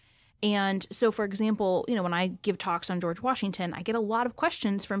conversations. And so, for example, when I give talks on George Washington, I get a lot of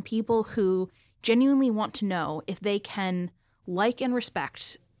questions from people who genuinely want to know if they can like and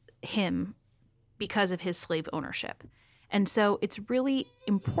respect him because of his slave ownership. And so it's really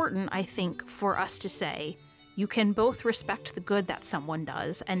important, I think, for us to say, you can both respect the good that someone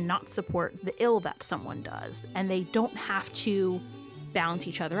does and not support the ill that someone does. And they don't have to balance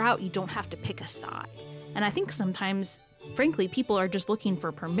each other out. You don't have to pick a side. And I think sometimes, frankly, people are just looking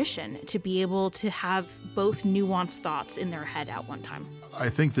for permission to be able to have both nuanced thoughts in their head at one time. I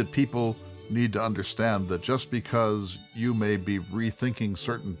think that people need to understand that just because you may be rethinking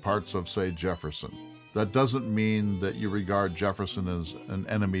certain parts of, say, Jefferson, that doesn't mean that you regard Jefferson as an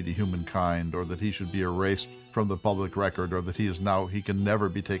enemy to humankind, or that he should be erased from the public record, or that he can never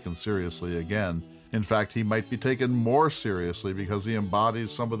be taken seriously again. In fact, he might be taken more seriously because he embodies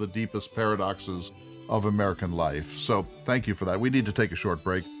some of the deepest paradoxes of American life. So thank you for that. We need to take a short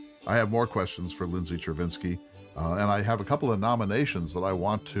break. I have more questions for Lindsay Chervinsky, and I have a couple of nominations that I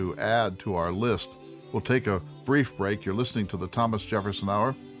want to add to our list. We'll take a brief break. You're listening to the Thomas Jefferson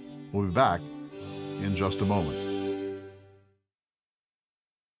Hour. We'll be back in just a moment.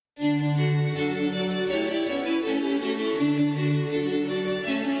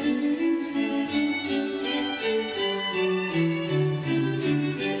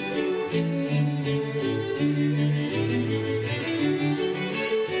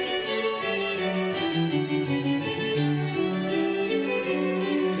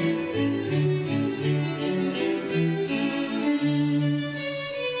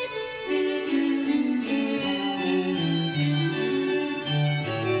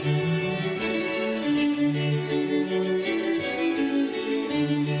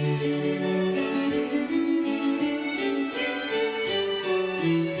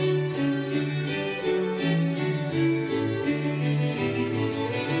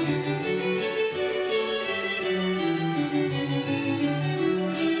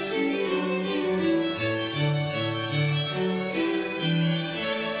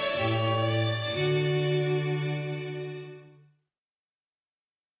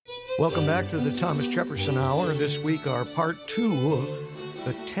 Welcome back to the Thomas Jefferson Hour. This week, our part 2 of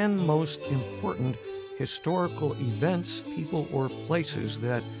the 10 most important historical events, people, or places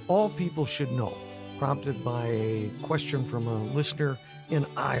that all people should know, prompted by a question from a listener in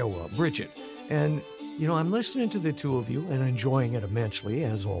Iowa, Bridget. And, I'm listening to the two of you and enjoying it immensely,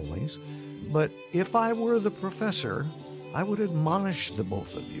 as always. But if I were the professor, I would admonish the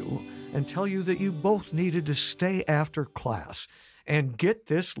both of you and tell you that you both needed to stay after class and get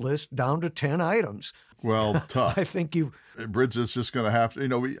this list down to 10 items. Well, tough. I think you... Bridget's just going to have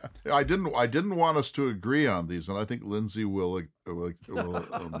to, I didn't want us to agree on these, and I think Lindsay will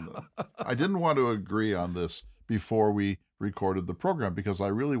I didn't want to agree on this before we recorded the program because I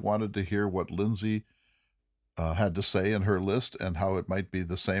really wanted to hear what Lindsay had to say in her list and how it might be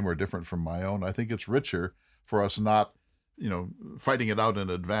the same or different from my own. I think it's richer for us not, fighting it out in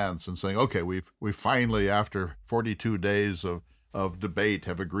advance and saying, okay, we finally, after 42 days of debate,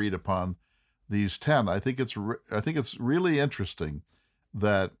 have agreed upon these 10. I think it's really interesting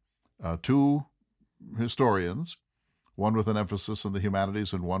that two historians, one with an emphasis in the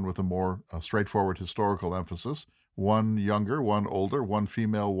humanities and one with a more straightforward historical emphasis, one younger, one older, one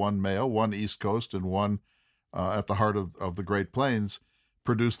female, one male, one East Coast, and one at the heart of the Great Plains,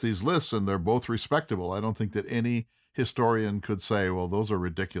 produced these lists, and they're both respectable. I don't think that any historian could say, well, those are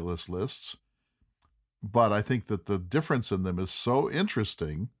ridiculous lists. But I think that the difference in them is so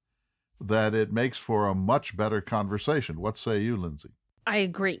interesting that it makes for a much better conversation. What say you, Lindsay? I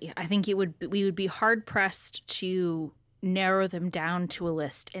agree. I think we would be hard-pressed to narrow them down to a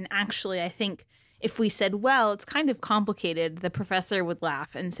list. And actually, I think if we said, well, it's kind of complicated, the professor would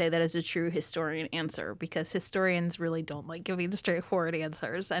laugh and say that is a true historian answer, because historians really don't like giving straightforward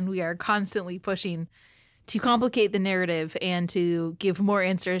answers. And we are constantly pushing to complicate the narrative and to give more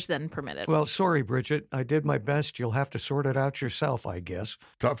answers than permitted. Well, sorry, Bridget. I did my best. You'll have to sort it out yourself, I guess.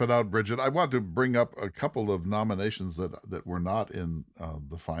 Tough it out, Bridget. I want to bring up a couple of nominations that were not in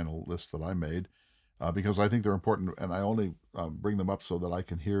the final list that I made because I think they're important, and I only bring them up so that I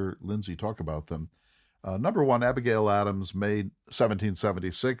can hear Lindsay talk about them. Number one, Abigail Adams made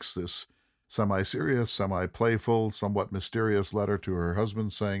 1776 this semi-serious, semi-playful, somewhat mysterious letter to her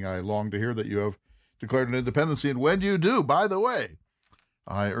husband saying, I long to hear that you have declared an independence, and when you do, by the way,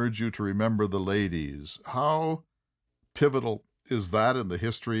 I urge you to remember the ladies. How pivotal is that in the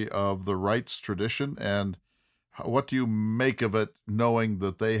history of the rights tradition, and what do you make of it, knowing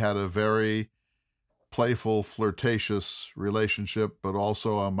that they had a very playful, flirtatious relationship, but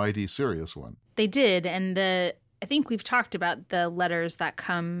also a mighty serious one? They did, and I think we've talked about the letters that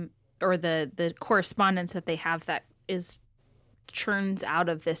come, or the correspondence that they have that churns out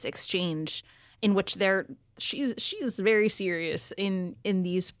of this exchange, in which she is very serious in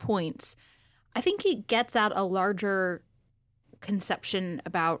these points. I think it gets at a larger conception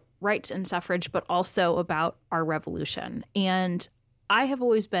about rights and suffrage, but also about our revolution. And I have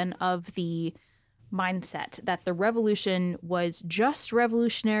always been of the mindset that the revolution was just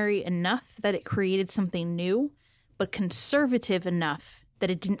revolutionary enough that it created something new, but conservative enough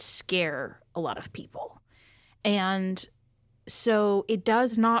that it didn't scare a lot of people. And so it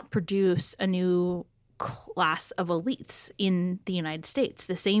does not produce a new class of elites in the United States.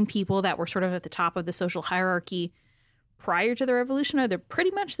 The same people that were sort of at the top of the social hierarchy prior to the revolution are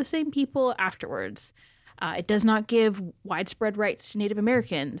pretty much the same people afterwards. It does not give widespread rights to Native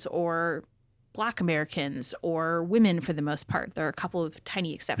Americans or Black Americans or women for the most part. There are a couple of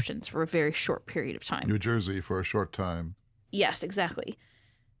tiny exceptions for a very short period of time. New Jersey for a short time. Yes, exactly.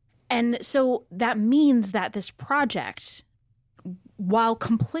 And so that means that this project, while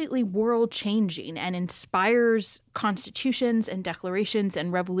completely world-changing and inspires constitutions and declarations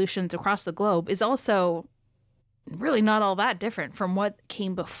and revolutions across the globe, is also really not all that different from what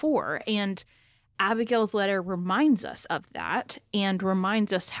came before. And Abigail's letter reminds us of that and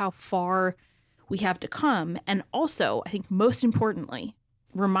reminds us how far we have to come. And also, I think most importantly,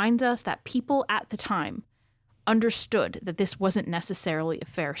 reminds us that people at the time understood that this wasn't necessarily a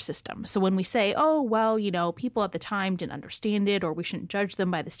fair system. So when we say, oh, well, people at the time didn't understand it, or we shouldn't judge them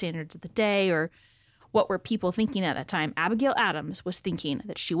by the standards of the day, or what were people thinking at that time, Abigail Adams was thinking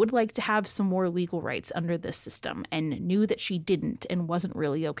that she would like to have some more legal rights under this system and knew that she didn't and wasn't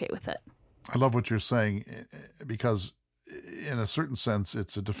really okay with it. I love what you're saying, because in a certain sense,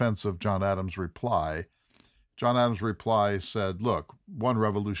 it's a defense of John Adams' reply. John Adams' reply said, look, one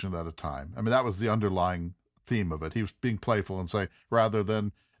revolution at a time. I mean, that was the underlying theme of it. He was being playful and saying, rather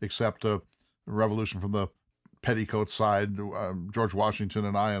than accept a revolution from the petticoat side, George Washington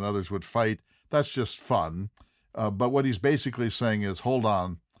and I and others would fight. That's just fun. But what he's basically saying is, hold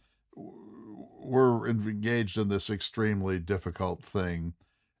on, we're engaged in this extremely difficult thing.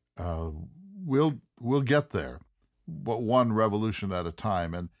 Uh, we'll get there, but one revolution at a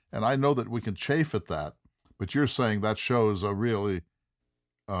time. And I know that we can chafe at that, but you're saying that shows a really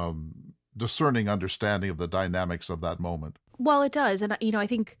discerning understanding of the dynamics of that moment. Well, it does. And, I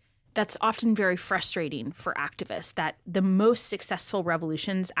think that's often very frustrating for activists, that the most successful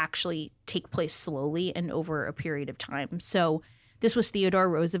revolutions actually take place slowly and over a period of time. So this was Theodore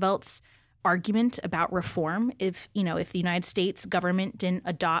Roosevelt's argument about reform. If the United States government didn't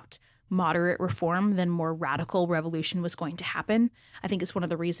adopt moderate reform, then more radical revolution was going to happen. I think it's one of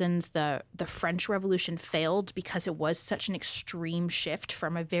the reasons the French Revolution failed, because it was such an extreme shift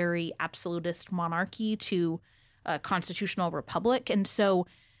from a very absolutist monarchy to a constitutional republic. And so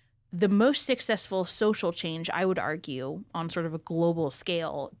the most successful social change, I would argue, on sort of a global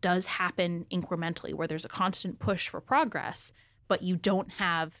scale, does happen incrementally, where there's a constant push for progress, but you don't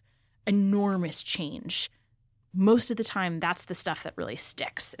have enormous change. Most of the time, that's the stuff that really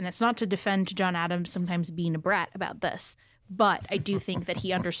sticks. And it's not to defend John Adams sometimes being a brat about this, but I do think that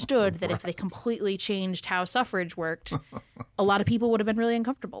he understood that if they completely changed how suffrage worked, a lot of people would have been really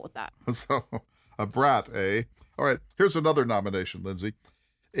uncomfortable with that. So, a brat, eh? All right, here's another nomination, Lindsay.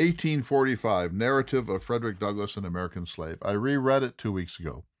 1845, Narrative of Frederick Douglass, an American Slave. I reread it 2 weeks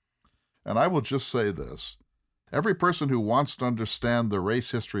ago, and I will just say this. Every person who wants to understand the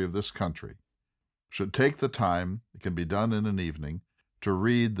race history of this country should take the time, it can be done in an evening, to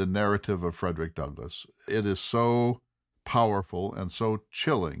read the narrative of Frederick Douglass. It is so powerful and so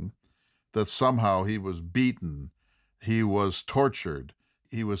chilling that somehow he was beaten, he was tortured,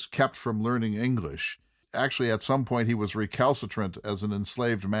 he was kept from learning English. Actually, at some point, he was recalcitrant as an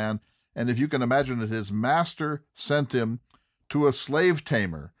enslaved man, and if you can imagine it, his master sent him to a slave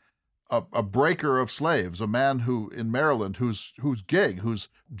tamer, a breaker of slaves, a man who, in Maryland, whose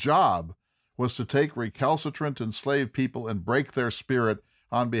job was to take recalcitrant enslaved people and break their spirit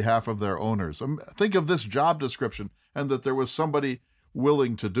on behalf of their owners. Think of this job description, and that there was somebody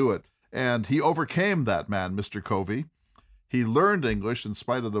willing to do it. And he overcame that man, Mr. Covey. He learned English in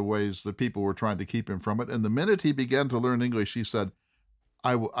spite of the ways that people were trying to keep him from it. And the minute he began to learn English, he said,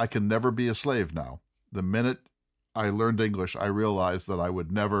 I can never be a slave now. The minute I learned English, I realized that I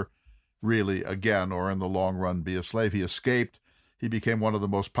would never really again, or in the long run, be a slave. He escaped. He became one of the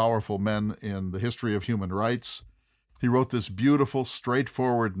most powerful men in the history of human rights. He wrote this beautiful,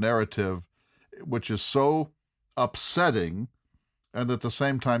 straightforward narrative, which is so upsetting and at the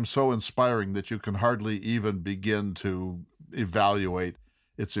same time so inspiring that you can hardly even begin to evaluate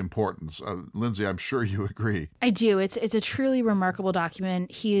its importance. Lindsay, I'm sure you agree. I do. It's a truly remarkable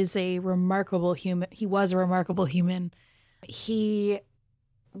document. He is a remarkable human. He was a remarkable human. He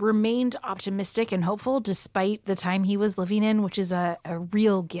remained optimistic and hopeful despite the time he was living in, which is a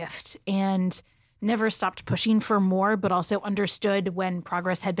real gift, and never stopped pushing for more, but also understood when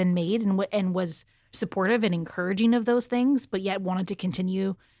progress had been made and was supportive and encouraging of those things, but yet wanted to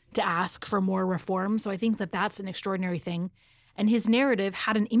continue to ask for more reform. So I think that that's an extraordinary thing. And his narrative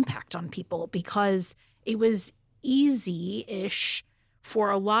had an impact on people because it was easy-ish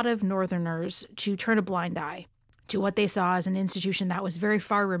for a lot of Northerners to turn a blind eye to what they saw as an institution that was very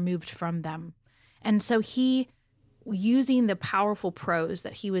far removed from them. And so he, using the powerful prose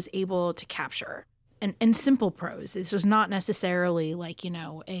that he was able to capture, and simple prose, this was not necessarily like,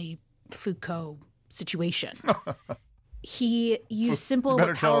 a Foucault situation. He used simple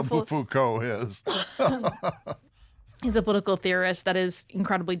better but powerful... tell him who Foucault is. He's a political theorist that is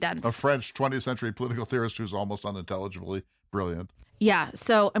incredibly dense. A French 20th century political theorist who's almost unintelligibly brilliant. Yeah.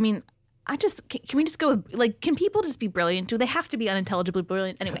 So, can we just go with, can people just be brilliant? Do they have to be unintelligibly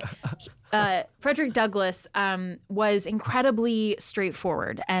brilliant? Anyway, Frederick Douglass was incredibly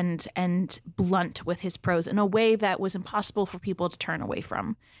straightforward and blunt with his prose in a way that was impossible for people to turn away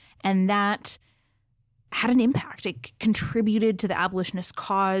from. And that had an impact. It contributed to the abolitionist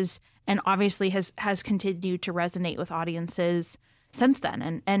cause and obviously has continued to resonate with audiences since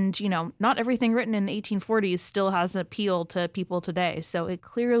then. And not everything written in the 1840s still has an appeal to people today. So it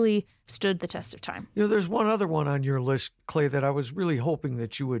clearly stood the test of time. There's one other one on your list, Clay, that I was really hoping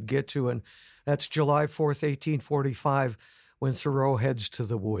that you would get to, and that's July 4th, 1845, when Thoreau heads to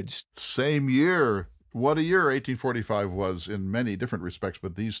the woods. Same year. What a year 1845 was in many different respects,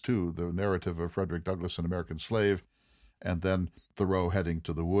 but these two, the narrative of Frederick Douglass, an American Slave, and then Thoreau heading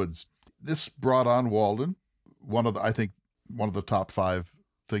to the woods. This brought on Walden, one of the top 5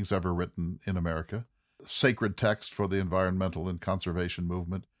 things ever written in America. Sacred text for the environmental and conservation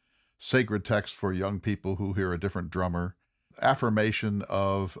movement. Sacred text for young people who hear a different drummer. Affirmation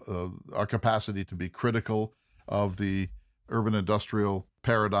of our capacity to be critical of the urban industrial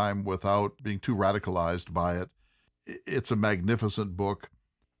paradigm without being too radicalized by it. It's a magnificent book.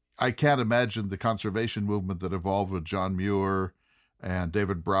 I can't imagine the conservation movement that evolved with John Muir and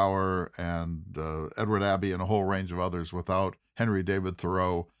David Brower and Edward Abbey and a whole range of others without Henry David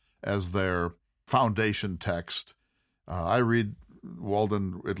Thoreau as their foundation text. I read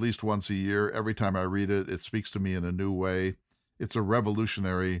Walden at least once a year. Every time I read it, it speaks to me in a new way. It's a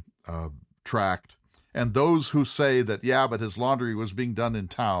revolutionary tract. And those who say that, yeah, but his laundry was being done in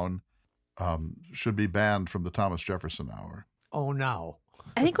town, should be banned from the Thomas Jefferson Hour. Oh, no.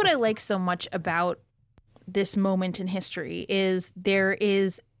 I think what I like so much about this moment in history is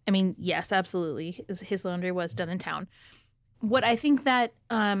yes, absolutely, his laundry was done in town. What I think that,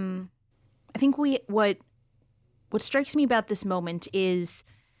 what strikes me about this moment is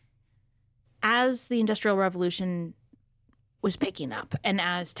as the Industrial Revolution was picking up and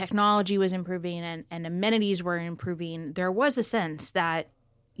as technology was improving and amenities were improving, there was a sense that,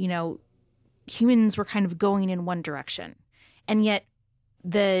 humans were kind of going in one direction. And yet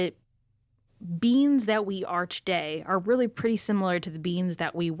the beings that we are today are really pretty similar to the beings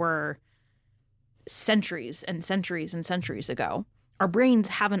that we were centuries and centuries and centuries ago. Our brains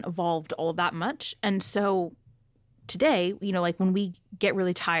haven't evolved all that much. And so today, like when we get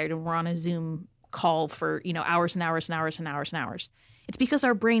really tired and we're on a Zoom call for, hours and hours and hours and hours and hours, it's because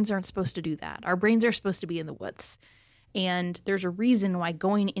our brains aren't supposed to do that. Our brains are supposed to be in the woods. And there's a reason why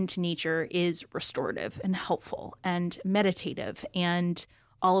going into nature is restorative and helpful and meditative and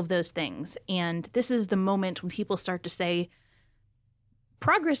all of those things. And this is the moment when people start to say,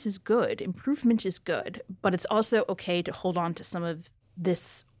 progress is good, improvement is good, but it's also okay to hold on to some of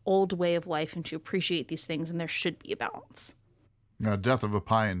this old way of life and to appreciate these things, and there should be a balance. Now, Death of a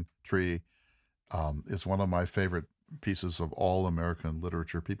Pine Tree is one of my favorite pieces of all American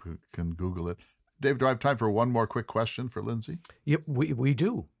literature. People can Google it. Dave, do I have time for one more quick question for Lindsay? Yep, we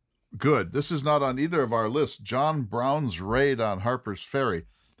do. Good. This is not on either of our lists. John Brown's raid on Harper's Ferry.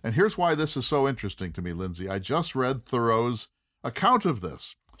 And here's why this is so interesting to me, Lindsay. I just read Thoreau's account of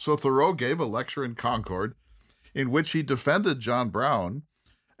this. So Thoreau gave a lecture in Concord in which he defended John Brown,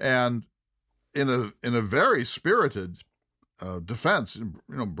 and in a very spirited defense.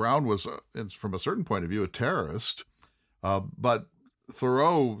 Brown was, from a certain point of view, a terrorist, but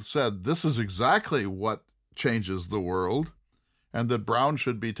Thoreau said this is exactly what changes the world, and that Brown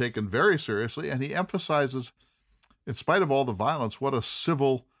should be taken very seriously. And he emphasizes, in spite of all the violence, what a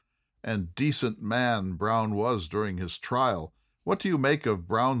civil and decent man Brown was during his trial. What do you make of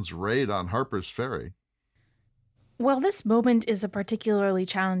Brown's raid on Harper's Ferry? Well, this moment is a particularly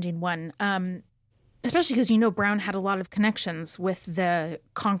challenging one, especially because, Brown had a lot of connections with the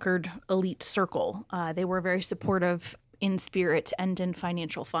Concord elite circle. They were very supportive in spirit and in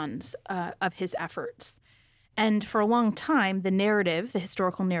financial funds of his efforts. And for a long time, the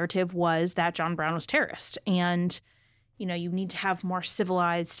historical narrative was that John Brown was a terrorist. And, you need to have more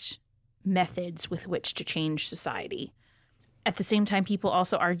civilized methods with which to change society. At the same time, people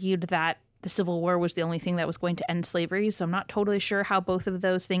also argued that the Civil War was the only thing that was going to end slavery. So I'm not totally sure how both of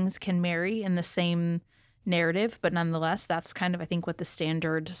those things can marry in the same narrative. But nonetheless, that's kind of, I think, what the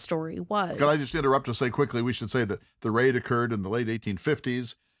standard story was. Can I just interrupt to say quickly, we should say that the raid occurred in the late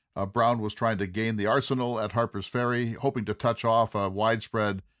 1850s. Brown was trying to gain the arsenal at Harper's Ferry, hoping to touch off a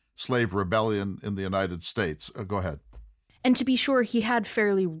widespread slave rebellion in the United States. Go ahead. And to be sure, he had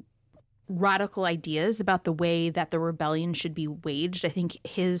fairly radical ideas about the way that the rebellion should be waged. I think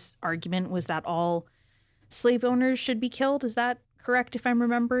his argument was that all slave owners should be killed. Is that correct, if I'm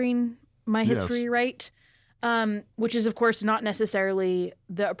remembering my history right? Which is, of course, not necessarily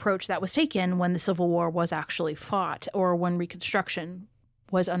the approach that was taken when the Civil War was actually fought or when Reconstruction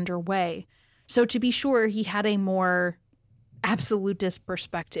was underway. So to be sure, he had a more absolutist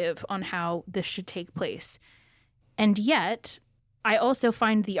perspective on how this should take place. And yet, I also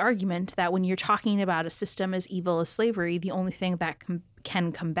find the argument that when you're talking about a system as evil as slavery, the only thing that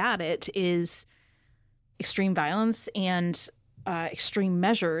can combat it is extreme violence and extreme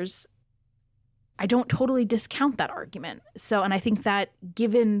measures. I don't totally discount that argument. And I think that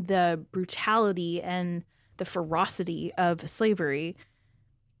given the brutality and the ferocity of slavery,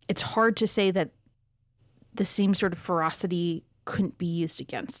 it's hard to say that the same sort of ferocity couldn't be used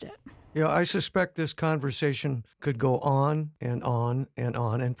against it. Yeah, I suspect this conversation could go on and on and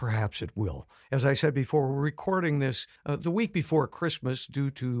on, and perhaps it will. As I said before, we're recording this the week before Christmas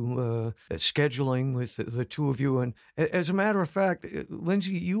due to scheduling with the two of you. And as a matter of fact,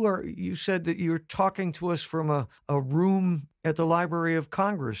 Lindsay, you said that you're talking to us from a room at the Library of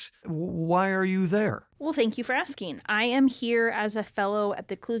Congress. Why are you there? Well, thank you for asking. I am here as a fellow at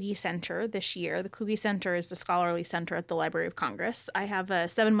the Kluge Center this year. The Kluge Center is the scholarly center at the Library of Congress. I have a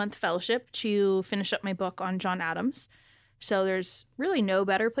 7-month fellowship to finish up my book on John Adams. So there's really no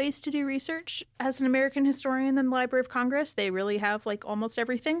better place to do research as an American historian than the Library of Congress. They really have like almost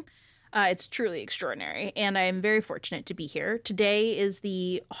everything. It's truly extraordinary, and I am very fortunate to be here. Today is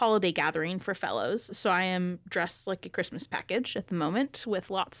the holiday gathering for fellows, so I am dressed like a Christmas package at the moment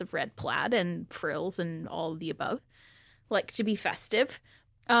with lots of red plaid and frills and all of the above. Like to be festive.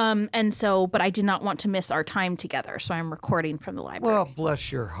 But I did not want to miss our time together, so I'm recording from the library. Well,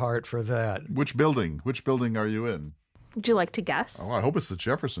 bless your heart for that. Which building? Which building are you in? Would you like to guess? Oh, I hope it's the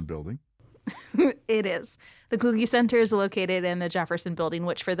Jefferson Building. It is. The Kluge Center is located in the Jefferson Building,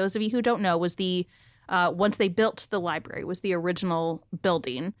 which, for those of you who don't know, was the once they built the library, was the original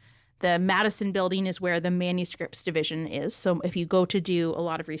building. The Madison Building is where the manuscripts division is. So if you go to do a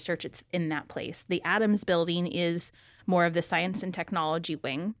lot of research, it's in that place. The Adams Building is more of the science and technology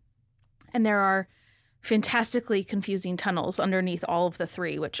wing. And there are fantastically confusing tunnels underneath all of the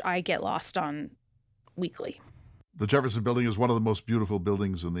three, which I get lost on weekly. The Jefferson Building is one of the most beautiful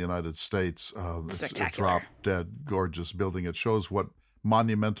buildings in the United States. It's a drop-dead gorgeous building. It shows what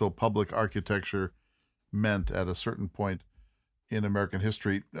monumental public architecture meant at a certain point in American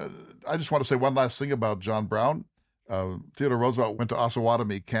history. I just want to say one last thing about John Brown. Theodore Roosevelt went to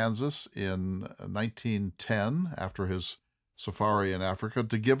Osawatomie, Kansas in 1910 after his safari in Africa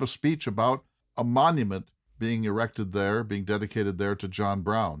to give a speech about a monument being erected there, being dedicated there to John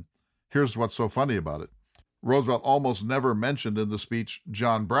Brown. Here's what's so funny about it. Roosevelt almost never mentioned in the speech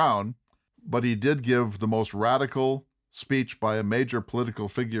John Brown, but he did give the most radical speech by a major political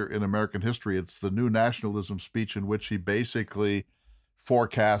figure in American history. It's the New Nationalism speech, in which he basically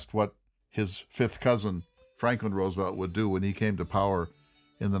forecast what his fifth cousin, Franklin Roosevelt, would do when he came to power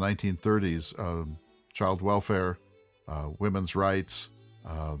in the 1930s. Child welfare, women's rights,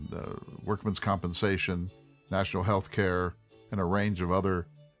 workmen's compensation, national health care, and a range of other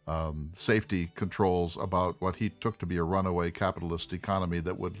safety controls about what he took to be a runaway capitalist economy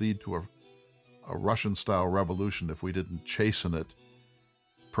that would lead to a Russian-style revolution if we didn't chasten it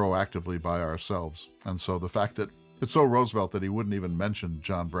proactively by ourselves. And so the fact that it's so Roosevelt that he wouldn't even mention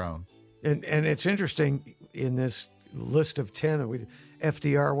John Brown. And it's interesting, in this list of 10,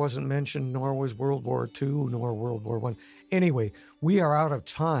 FDR wasn't mentioned, nor was World War II, nor World War I. Anyway, we are out of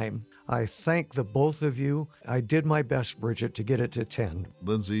time. I thank the both of you. I did my best, Bridget, to get it to 10.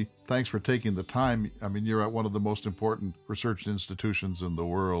 Lindsay, thanks for taking the time. I mean, you're at one of the most important research institutions in the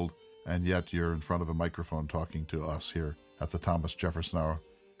world, and yet you're in front of a microphone talking to us here at the Thomas Jefferson Hour.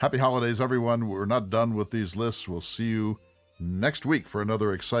 Happy holidays, everyone. We're not done with these lists. We'll see you next week for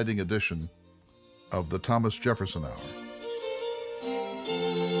another exciting edition of the Thomas Jefferson Hour.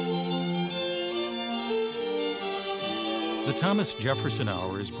 The Thomas Jefferson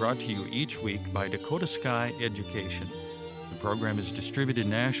Hour is brought to you each week by Dakota Sky Education. The program is distributed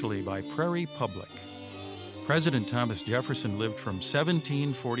nationally by Prairie Public. President Thomas Jefferson lived from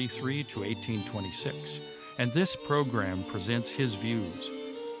 1743 to 1826, and this program presents his views.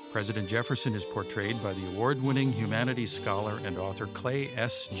 President Jefferson is portrayed by the award-winning humanities scholar and author Clay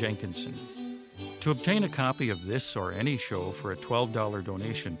S. Jenkinson. To obtain a copy of this or any show for a $12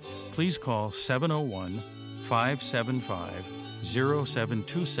 donation, please call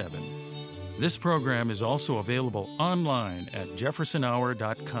 701-575-0727. This program is also available online at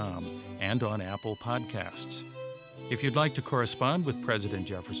jeffersonhour.com and on Apple Podcasts. If you'd like to correspond with President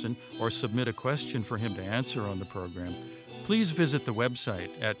Jefferson or submit a question for him to answer on the program, please visit the website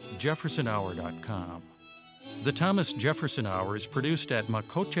at jeffersonhour.com. The Thomas Jefferson Hour is produced at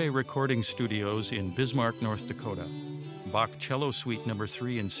Makoche Recording Studios in Bismarck, North Dakota. Bach Cello Suite No.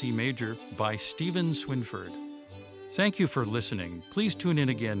 3 in C Major by Stephen Swinford. Thank you for listening. Please tune in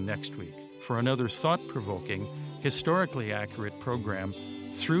again next week for another thought-provoking, historically accurate program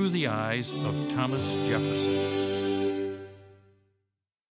through the eyes of Thomas Jefferson.